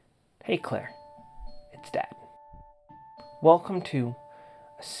Hey Claire, it's Dad. Welcome to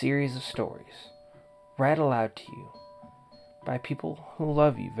a series of stories read aloud to you by people who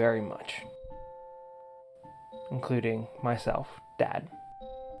love you very much, including myself, Dad,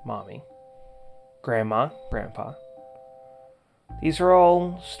 Mommy, Grandma, Grandpa. These are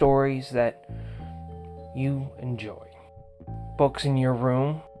all stories that you enjoy. Books in your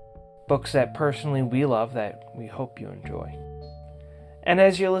room, books that personally we love that we hope you enjoy. And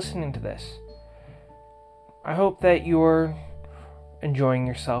as you're listening to this, I hope that you're enjoying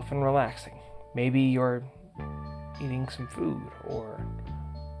yourself and relaxing. Maybe you're eating some food or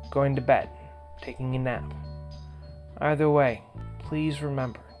going to bed, taking a nap. Either way, please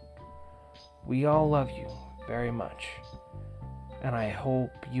remember, we all love you very much, and I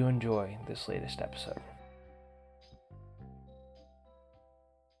hope you enjoy this latest episode.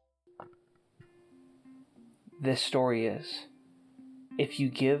 This story is, If You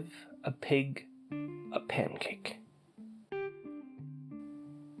Give a Pig a Pancake.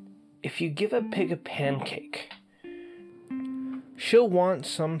 If you give a pig a pancake, she'll want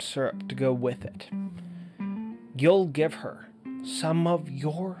some syrup to go with it. You'll give her some of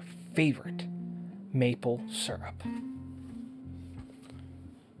your favorite maple syrup.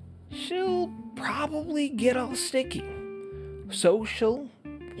 She'll probably get all sticky, so she'll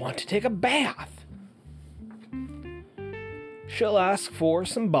want to take a bath. She'll ask for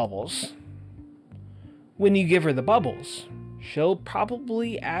some bubbles. When you give her the bubbles, she'll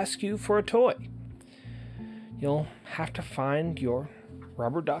probably ask you for a toy. You'll have to find your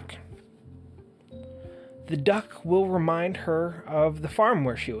rubber duck. The duck will remind her of the farm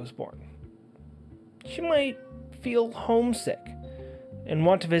where she was born. She might feel homesick and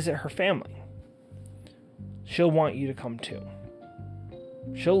want to visit her family. She'll want you to come too.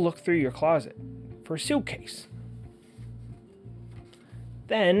 She'll look through your closet for a suitcase.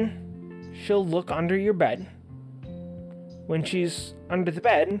 Then she'll look under your bed. When she's under the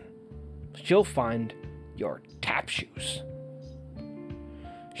bed, she'll find your tap shoes.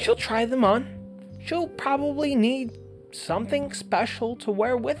 She'll try them on. She'll probably need something special to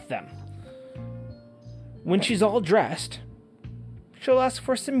wear with them. When she's all dressed, she'll ask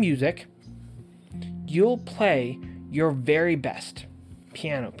for some music. You'll play your very best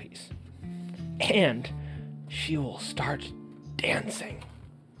piano piece. And she will start dancing.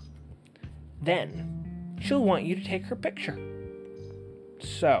 Then she'll want you to take her picture.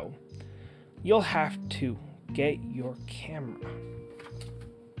 So, you'll have to get your camera.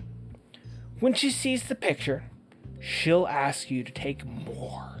 When she sees the picture, she'll ask you to take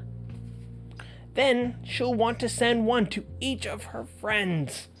more. Then she'll want to send one to each of her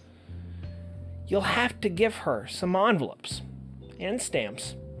friends. You'll have to give her some envelopes and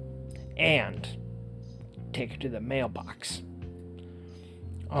stamps and take her to the mailbox.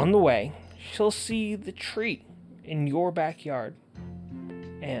 On the way, she'll see the tree in your backyard,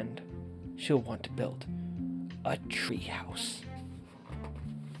 and she'll want to build a tree house.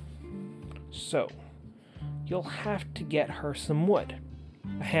 So, you'll have to get her some wood,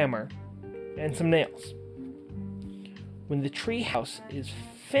 a hammer, and some nails. When the tree house is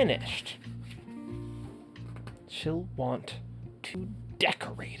finished, she'll want to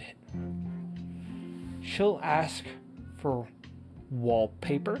decorate it. She'll ask for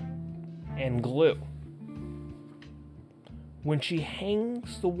wallpaper and glue. When she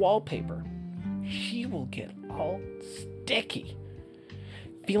hangs the wallpaper, she will get all sticky.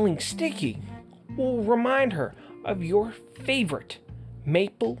 Feeling sticky will remind her of your favorite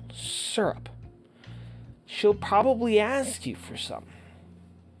maple syrup. She'll probably ask you for some.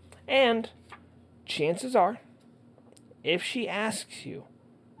 And chances are, if she asks you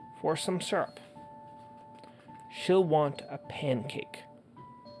for some syrup, she'll want a pancake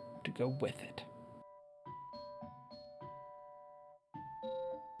to go with it.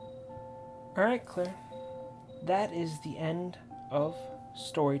 Alright, Claire. That is the end of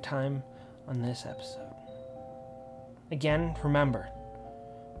story time on this episode. Again, remember,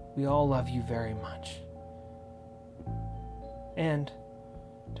 we all love you very much. And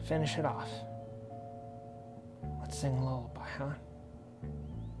to finish it off, let's sing a lullaby, huh?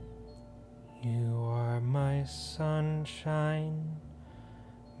 You are my sunshine,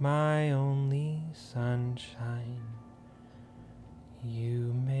 my only sunshine.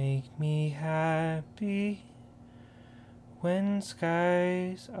 You make me happy when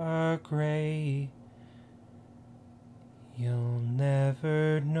skies are gray. You'll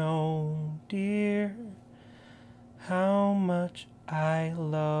never know, dear, how much I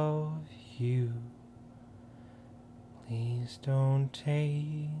love you. Please don't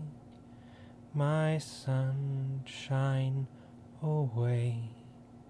take my sunshine away.